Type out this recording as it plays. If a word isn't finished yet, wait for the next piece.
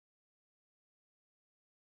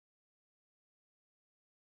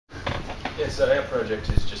Yeah, so our project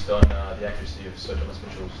is just on the accuracy of Sir Thomas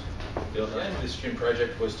Mitchell's field notes. The aim of this student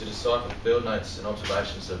project was to decipher the field notes and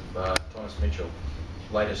observations of Thomas Mitchell,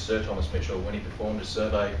 later Sir Thomas Mitchell, when he performed a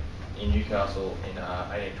survey in Newcastle in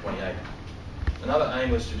 1828. Another aim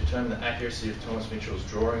was to determine the accuracy of Thomas Mitchell's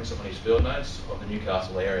drawings on his field notes of the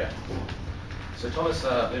Newcastle area. Sir Thomas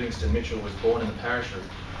Livingston Mitchell was born in the parish of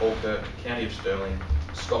Falkirk, County of Stirling,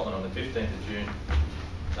 Scotland on the 15th of June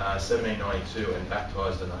 1792 and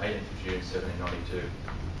baptised on the 18th of June 1792.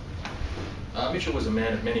 Mitchell was a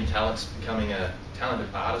man of many talents, becoming a talented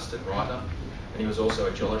artist and writer, and he was also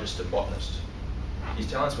a geologist and botanist. His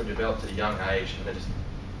talents were developed at a young age,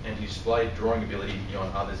 and he displayed drawing ability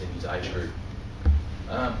beyond others in his age group.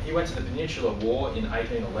 He went to the Peninsular War in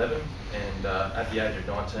 1811 and at the age of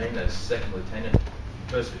 19 as second lieutenant,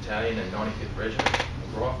 1st Battalion and 95th Regiment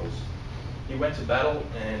of Rifles. He went to battle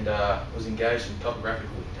and was engaged in topographical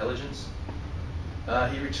intelligence.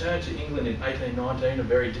 He returned to England in 1819 a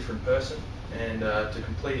very different person and to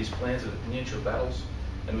complete his plans of the Peninsular battles,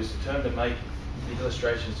 and was determined to make the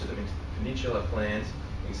illustrations to the Peninsular plans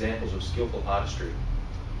examples of skillful artistry.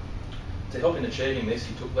 To help in achieving this,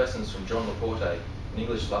 he took lessons from John Laporte, an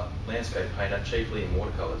English landscape painter, chiefly in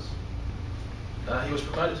watercolours. He was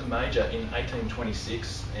promoted to Major in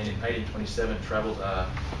 1826 and in 1827 travelled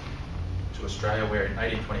to Australia, where in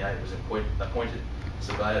 1828 was appointed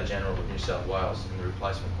Surveyor General of New South Wales in the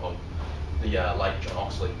replacement of the late John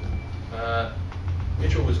Oxley.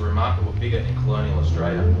 Mitchell was a remarkable figure in colonial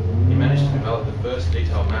Australia. He managed to develop the first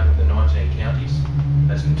detailed map of the 19 counties,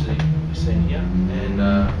 as can be seen here, and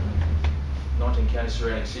 19 counties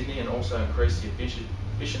surrounding Sydney, and also increased the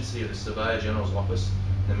efficiency of the Surveyor General's office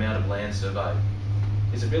and the amount of land surveyed.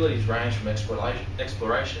 His abilities range from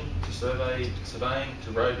exploration to surveying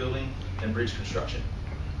to road building and bridge construction.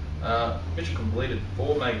 Mitchell completed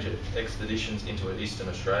 4 major expeditions into eastern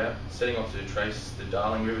Australia, setting off to trace the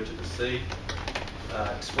Darling River to the sea,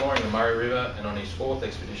 exploring the Murray River, and on his 4th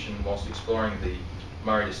expedition, whilst exploring the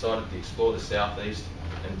Murray, decided to explore the southeast,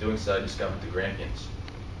 and doing so discovered the Grampians.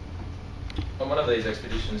 On one of these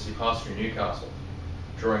expeditions, he passed through Newcastle,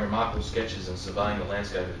 drawing remarkable sketches and surveying the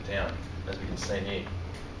landscape of the town, as we can see here.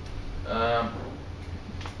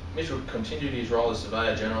 Mitchell continued his role as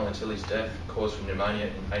Surveyor General until his death, caused from pneumonia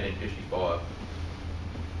in 1855.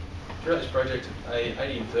 Throughout this project, a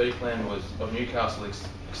 1830 plan of Newcastle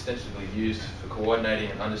extensively used for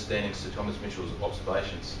coordinating and understanding Sir Thomas Mitchell's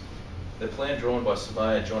observations. The plan drawn by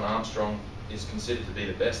Surveyor John Armstrong is considered to be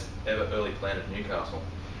the best ever early plan of Newcastle.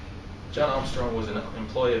 John Armstrong was an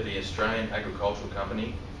employee of the Australian Agricultural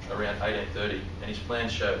Company around 1830, and his plan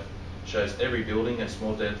shows every building and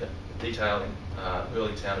small detail in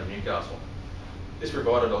early town of Newcastle. This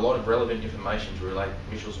provided a lot of relevant information to relate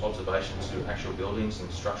Mitchell's observations to actual buildings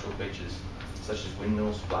and structural features such as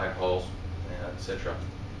windmills, flagpoles, etc.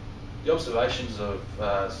 The observations of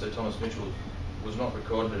Sir Thomas Mitchell was not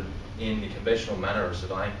recorded in the conventional manner of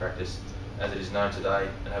surveying practice as it is known today,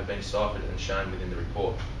 and have been deciphered and shown within the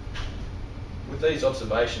report. With these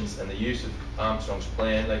observations and the use of Armstrong's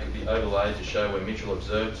plan, they could be overlaid to show where Mitchell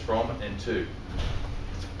observed from and to.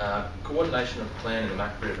 Coordination of the plan and the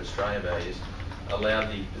map grid of Australia values allowed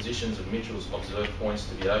the positions of Mitchell's observed points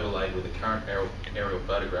to be overlaid with a current aerial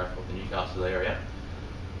photograph of the Newcastle area.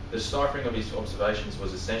 The deciphering of his observations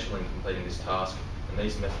was essential in completing this task, and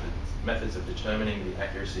these methods of determining the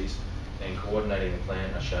accuracies and coordinating the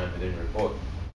plan are shown within the report.